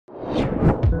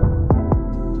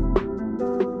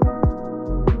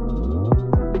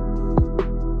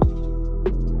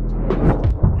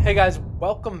Hey guys,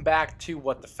 welcome back to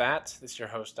What the Fat. This is your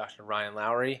host, Dr. Ryan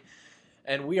Lowery,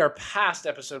 and we are past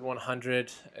episode 100.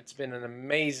 It's been an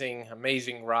amazing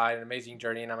ride, an amazing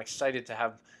journey, and I'm excited to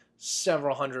have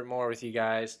several hundred more with you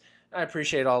guys. I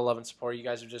appreciate all the love and support. You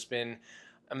guys have just been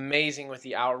amazing with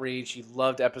the outreach. You've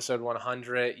loved episode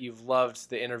 100. You've loved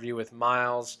the interview with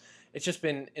Miles. It's just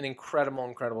been an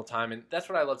incredible time, and that's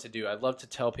what I love to do. I love to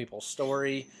tell people's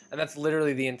story, and that's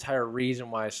literally the entire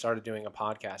reason why I started doing a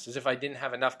podcast, is if I didn't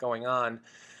have enough going on,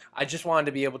 I just wanted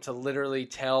to be able to literally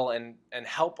tell and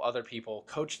help other people,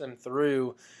 coach them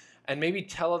through, and maybe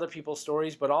tell other people's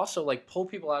stories, but also like pull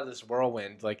people out of this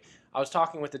whirlwind. Like I was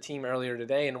talking with the team earlier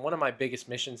today, and one of my biggest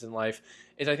missions in life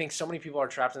is I think so many people are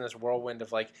trapped in this whirlwind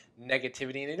of like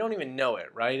negativity, and they don't even know it,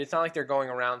 right? It's not like they're going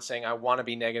around saying, I want to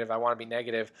be negative, I want to be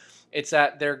negative. It's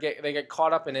that they get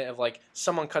caught up in it of like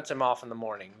someone cuts them off in the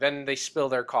morning, then they spill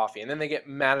their coffee, and then they get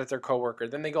mad at their coworker,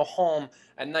 then they go home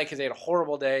at night because they had a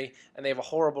horrible day, and they have a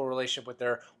horrible relationship with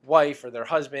their wife or their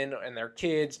husband and their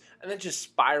kids, and then it just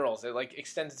spirals. It like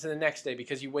extends to the next day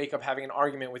because you wake up having an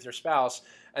argument with your spouse,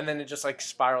 and then it just like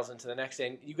spirals into the next day,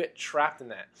 and you get trapped in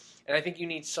that. And I think you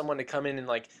need someone to come in and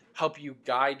like help you,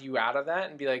 guide you out of that,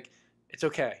 and be like, it's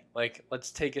okay. Like,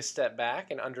 let's take a step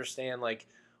back and understand like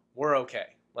we're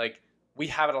okay. Like, we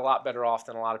have it a lot better off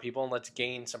than a lot of people, and let's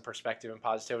gain some perspective and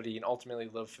positivity and ultimately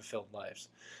live fulfilled lives.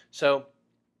 So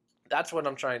that's what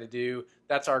I'm trying to do.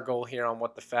 That's our goal here on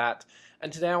What the Fat.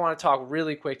 And today I want to talk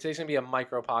really quick. Today's going to be a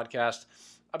micro podcast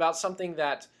about something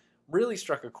that really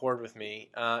struck a chord with me,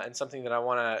 and something that I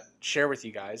want to share with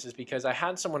you guys, is because I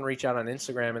had someone reach out on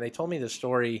Instagram and they told me this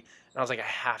story, and I was like, I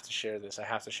have to share this.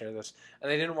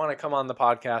 And they didn't want to come on the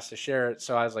podcast to share it.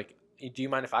 So I was like, do you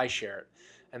mind if I share it?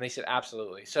 And they said,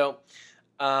 absolutely. So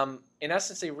in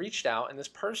essence, they reached out, and this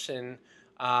person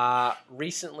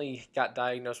recently got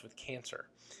diagnosed with cancer.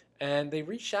 And they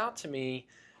reached out to me,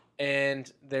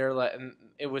 and they're like, and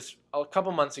it was a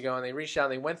couple months ago, and they reached out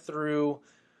and they went through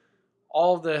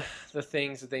all the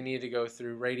things that they needed to go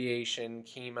through: radiation,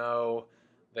 chemo,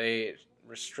 they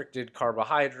restricted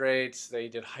carbohydrates, they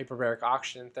did hyperbaric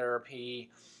oxygen therapy,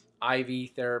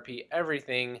 IV therapy,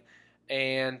 everything.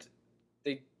 And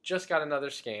they just got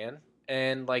another scan,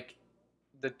 and like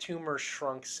the tumor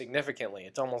shrunk significantly.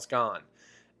 It's almost gone.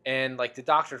 And like the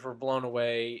doctors were blown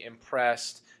away,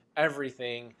 impressed,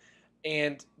 everything.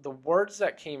 And the words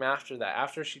that came after that,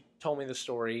 after she told me the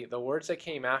story, the words that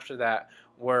came after that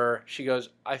were, she goes,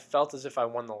 I felt as if I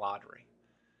won the lottery.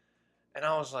 And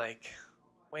I was like,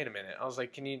 wait a minute. I was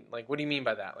like, what do you mean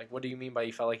by that? Like, what do you mean by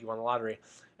you felt like you won the lottery?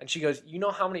 And she goes, you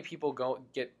know how many people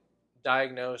get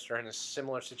diagnosed or in a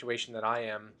similar situation that I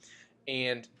am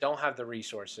and don't have the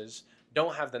resources,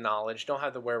 don't have the knowledge, don't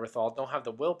have the wherewithal, don't have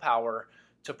the willpower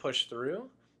to push through,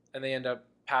 and they end up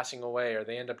passing away, or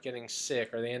they end up getting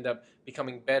sick, or they end up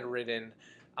becoming bedridden,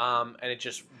 and it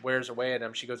just wears away at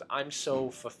them. She goes, I'm so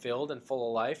fulfilled and full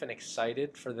of life and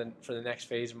excited for the next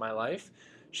phase of my life.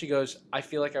 She goes, I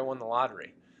feel like I won the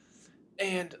lottery.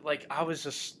 And like, I was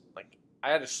just like,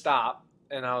 I had to stop,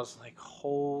 and I was like,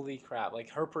 holy crap. Like,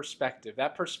 her perspective,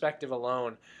 that perspective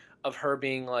alone of her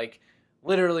being like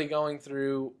literally going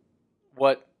through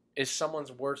what is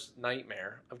someone's worst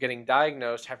nightmare of getting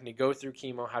diagnosed, having to go through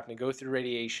chemo, having to go through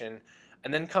radiation,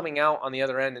 and then coming out on the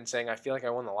other end and saying, I feel like I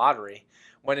won the lottery,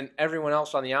 when everyone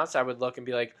else on the outside would look and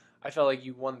be like, I felt like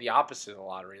you won the opposite of the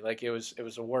lottery. Like, it was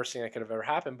the worst thing that could have ever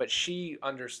happened. But she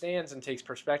understands and takes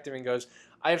perspective and goes,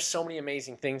 I have so many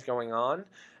amazing things going on,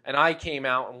 and I came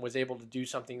out and was able to do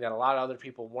something that a lot of other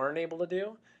people weren't able to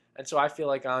do. And so I feel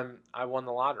like I won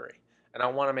the lottery, and I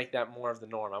want to make that more of the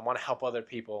norm. I want to help other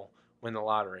people win the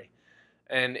lottery.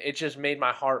 And it just made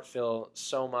my heart feel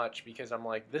so much, because I'm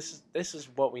like, this is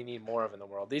what we need more of in the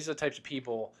world. These are the types of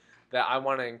people that I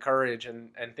want to encourage, and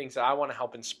things that I want to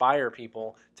help inspire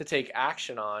people to take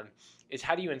action on, is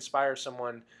how do you inspire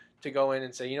someone to go in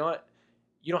and say, you know what,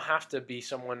 you don't have to be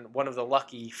one of the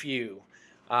lucky few.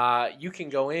 You can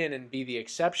go in and be the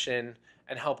exception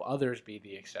and help others be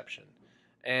the exception.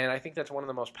 And I think that's one of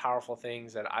the most powerful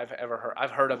things that I've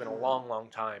heard of in a long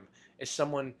time, is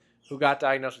someone who got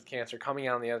diagnosed with cancer coming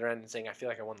out on the other end and saying, I feel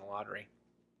like I won the lottery.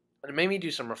 And it made me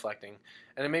do some reflecting,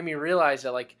 and it made me realize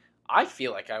that like, I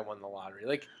feel like I won the lottery.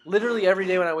 Like, literally every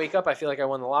day when I wake up, I feel like I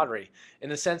won the lottery, in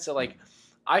the sense that like,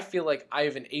 I feel like I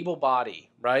have an able body,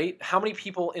 right? How many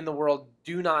people in the world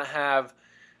do not have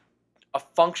a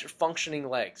functioning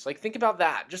legs? Like, think about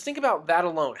that. Just think about that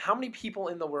alone. How many people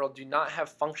in the world do not have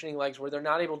functioning legs where they're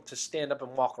not able to stand up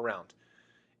and walk around?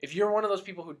 If you're one of those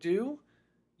people who do,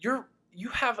 you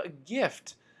have a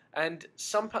gift. And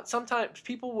sometimes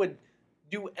people would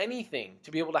do anything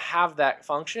to be able to have that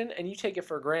function, and you take it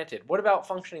for granted. What about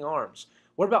functioning arms?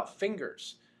 What about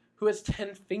fingers? Who has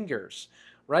 10 fingers,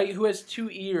 right? Who has 2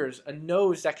 ears, a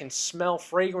nose that can smell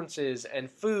fragrances and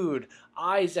food,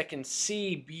 eyes that can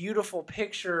see beautiful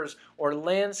pictures or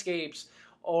landscapes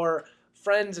or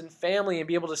friends and family and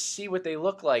be able to see what they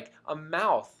look like, a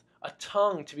mouth, a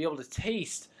tongue to be able to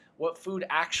taste what food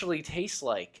actually tastes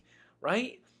like,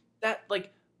 right? That,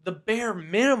 like, the bare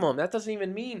minimum. That doesn't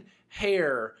even mean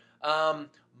hair,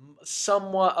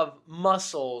 somewhat of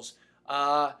muscles,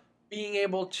 being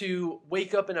able to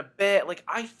wake up in a bed. Like,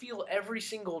 I feel every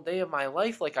single day of my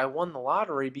life like I won the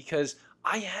lottery because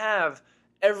I have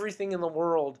everything in the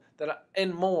world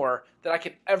and more that I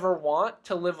could ever want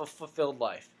to live a fulfilled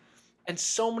life. And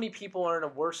so many people are in a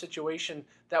worse situation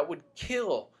that would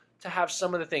kill to have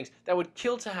some of the things, that would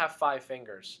kill to have 5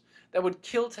 fingers, that would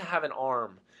kill to have an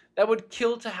arm, that would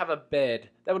kill to have a bed,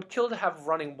 that would kill to have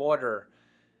running water.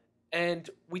 And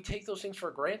we take those things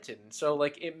for granted. And so,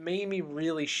 like, it made me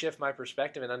really shift my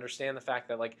perspective and understand the fact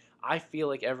that, like, I feel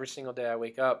like every single day I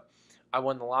wake up, I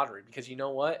won the lottery. Because you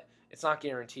know what? It's not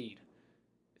guaranteed.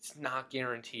 It's not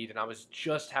guaranteed. And I was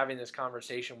just having this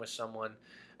conversation with someone,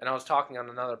 and I was talking on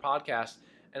another podcast,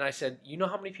 and I said, you know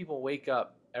how many people wake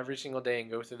up every single day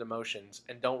and go through the motions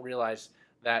and don't realize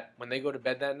that when they go to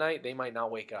bed that night, they might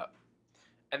not wake up.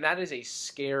 And that is a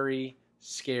scary,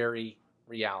 scary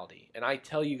reality. And I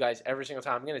tell you guys every single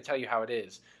time, I'm going to tell you how it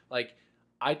is. Like,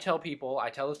 I tell people, I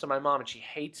tell this to my mom, and she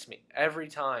hates me every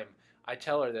time I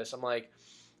tell her this. I'm like,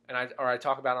 I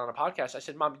talk about it on a podcast. I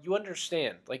said, Mom, you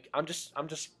understand? Like, I'm just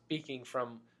speaking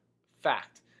from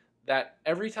fact that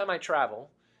every time I travel,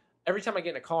 every time I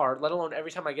get in a car, let alone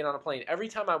every time I get on a plane, every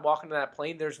time I walk into that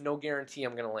plane, there's no guarantee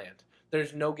I'm going to land.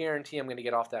 There's no guarantee I'm going to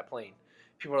get off that plane.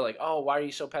 People are like, oh, why are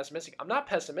you so pessimistic? I'm not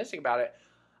pessimistic about it.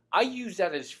 I use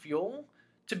that as fuel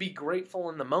to be grateful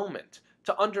in the moment,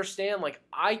 to understand, like,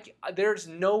 there's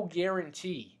no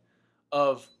guarantee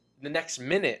of the next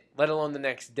minute, let alone the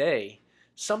next day.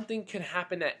 Something can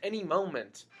happen at any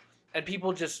moment, and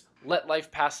people just let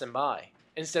life pass them by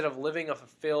instead of living a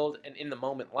fulfilled and in the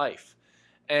moment life.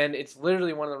 And it's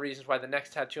literally one of the reasons why the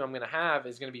next tattoo I'm going to have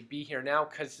is going to be here now,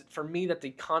 because for me, that's the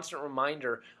constant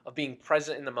reminder of being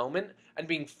present in the moment and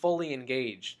being fully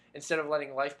engaged instead of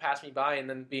letting life pass me by and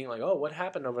then being like, oh, what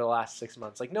happened over the last 6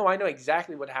 months? Like, no, I know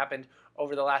exactly what happened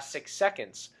over the last 6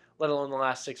 seconds, let alone the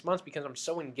last 6 months, because I'm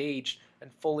so engaged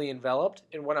and fully enveloped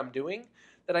in what I'm doing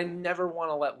that I never want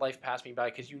to let life pass me by,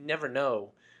 because you never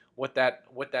know what that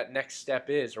next step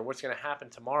is or what's going to happen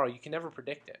tomorrow. You can never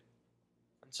predict it.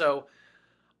 And so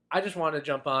I just wanted to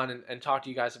jump on and talk to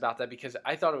you guys about that, because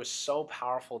I thought it was so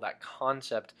powerful, that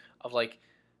concept of, like,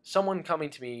 someone coming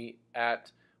to me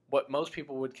at what most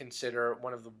people would consider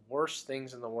one of the worst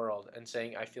things in the world and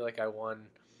saying, I feel like I won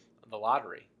the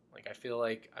lottery. Like, I feel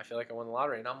like I won the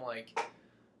lottery. And I'm like,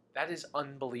 that is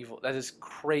unbelievable. That is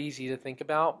crazy to think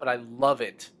about, but I love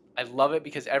it. I love it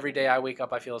because every day I wake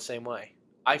up, I feel the same way.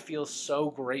 I feel so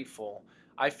grateful.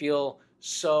 I feel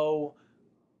so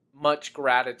much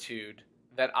gratitude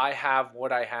that I have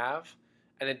what I have,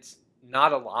 and it's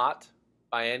not a lot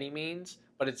by any means,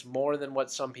 but it's more than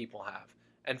what some people have.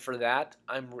 And for that,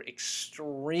 I'm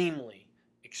extremely,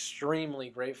 extremely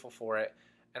grateful for it,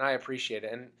 and I appreciate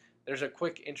it. And there's a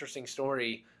quick, interesting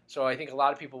story. So I think a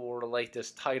lot of people will relate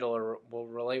this title, or will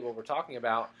relate what we're talking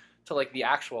about, to, like, the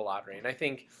actual lottery. And I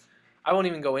think I won't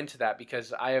even go into that,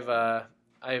 because I have a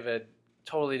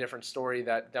totally different story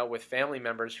that dealt with family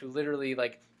members who literally,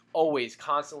 like, always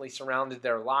constantly surrounded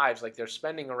their lives, like, they're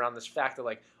spending around this fact of,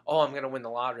 like, oh, I'm going to win the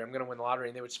lottery, I'm going to win the lottery,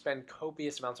 and they would spend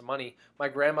copious amounts of money. My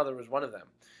grandmother was one of them.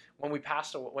 When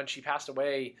she passed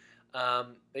away,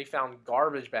 they found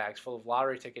garbage bags full of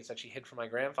lottery tickets that she hid from my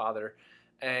grandfather,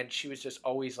 and she was just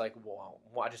always like, well,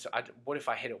 what if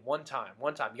I hit it one time?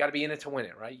 You got to be in it to win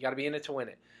it, right? You got to be in it to win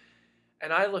it.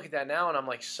 And I look at that now, and I'm,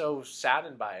 like, so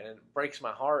saddened by it, and it breaks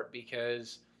my heart,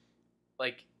 because,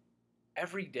 like,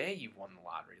 every day you've won the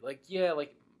lottery. Like, yeah,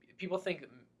 like, people think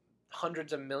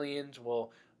hundreds of millions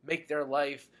will make their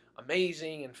life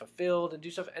amazing and fulfilled and do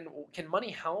stuff. And can money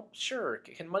help? Sure.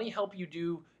 Can money help you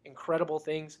do incredible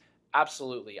things?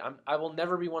 Absolutely. I will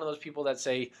never be one of those people that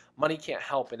say money can't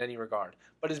help in any regard.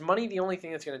 But is money the only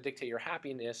thing that's going to dictate your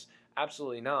happiness?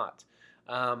 Absolutely not.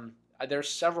 There's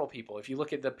several people. If you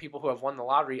look at the people who have won the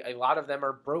lottery, a lot of them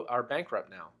are bankrupt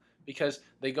now, because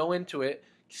they go into it,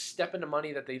 step into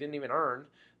money that they didn't even earn.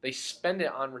 They spend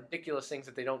it on ridiculous things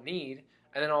that they don't need.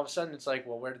 And then all of a sudden it's like,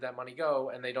 well, where did that money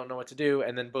go? And they don't know what to do.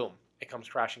 And then boom, it comes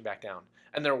crashing back down.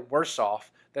 And they're worse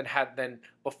off than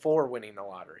before winning the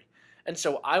lottery. And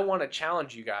so I want to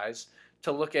challenge you guys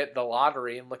to look at the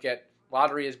lottery and look at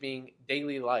lottery as being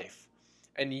daily life.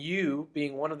 And you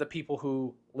being one of the people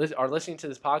who are listening to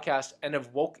this podcast and have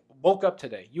woke up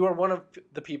today. You are one of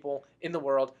the people in the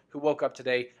world who woke up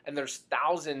today, and there's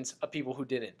thousands of people who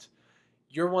didn't.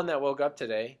 You're one that woke up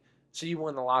today, so you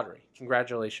won the lottery.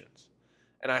 Congratulations.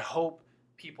 And I hope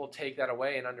people take that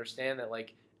away and understand that,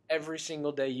 like, every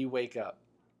single day you wake up,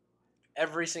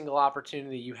 every single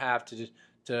opportunity you have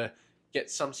to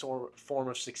get some sort of form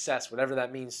of success, whatever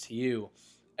that means to you,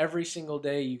 every single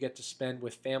day you get to spend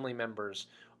with family members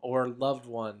or loved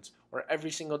ones, or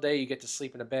every single day you get to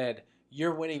sleep in a bed,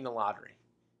 you're winning the lottery.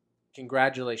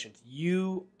 Congratulations.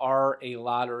 You are a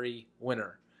lottery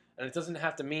winner. And it doesn't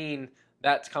have to mean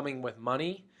that's coming with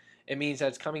money. It means that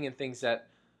it's coming in things that,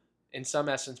 in some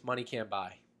essence, money can't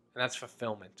buy. And that's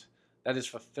fulfillment. That is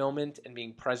fulfillment and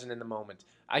being present in the moment.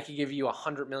 I can give you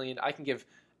 $100 million. I can give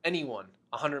anyone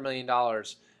 $100 million,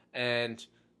 and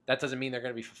that doesn't mean they're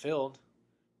going to be fulfilled.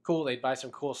 Cool, they'd buy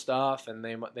some cool stuff, and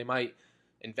they might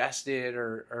invest it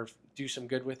or do some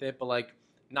good with it. But, like,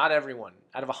 not everyone.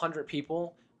 Out of 100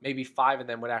 people, maybe 5 of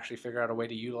them would actually figure out a way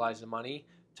to utilize the money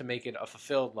to make it a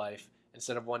fulfilled life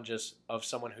instead of one just of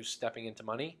someone who's stepping into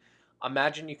money.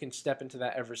 Imagine you can step into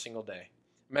that every single day.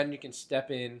 Imagine you can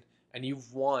step in and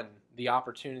you've won the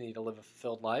opportunity to live a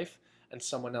fulfilled life, and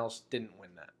someone else didn't win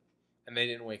that, and they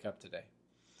didn't wake up today.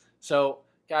 So,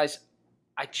 guys,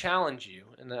 I challenge you,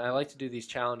 and I like to do these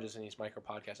challenges in these micro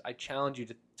podcasts. I challenge you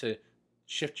to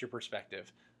shift your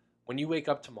perspective. When you wake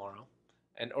up tomorrow,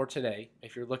 or today,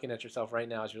 if you're looking at yourself right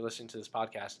now as you're listening to this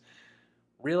podcast,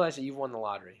 realize that you've won the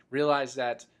lottery. Realize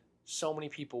that so many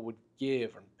people would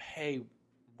give and pay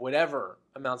whatever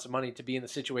amounts of money to be in the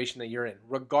situation that you're in,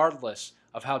 regardless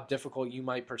of how difficult you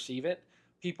might perceive it.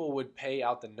 People would pay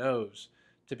out the nose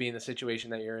to be in the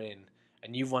situation that you're in,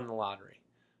 and you've won the lottery.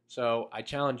 So I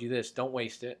challenge you this: don't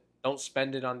waste it. Don't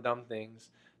spend it on dumb things.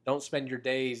 Don't spend your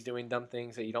days doing dumb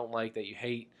things that you don't like, that you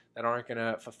hate, that aren't going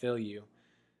to fulfill you.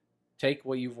 Take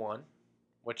what you've won,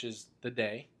 which is the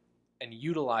day, and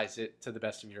utilize it to the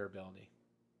best of your ability.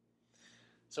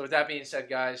 So with that being said,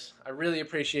 guys, I really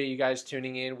appreciate you guys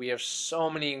tuning in. We have so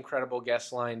many incredible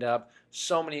guests lined up,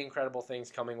 so many incredible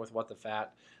things coming with What the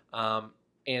Fat,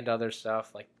 and other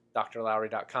stuff like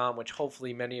drlowery.com, which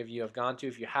hopefully many of you have gone to.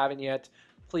 If you haven't yet,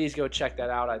 please go check that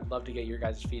out. I'd love to get your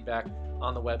guys' feedback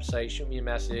on the website. Shoot me a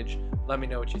message. Let me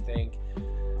know what you think.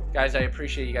 Guys, I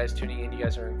appreciate you guys tuning in. You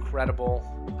guys are incredible.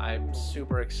 I'm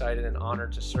super excited and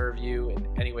honored to serve you in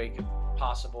any way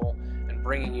possible and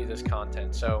bringing you this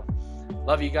content. So,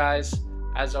 love you guys.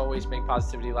 As always, make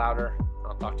positivity louder.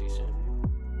 I'll talk to you soon.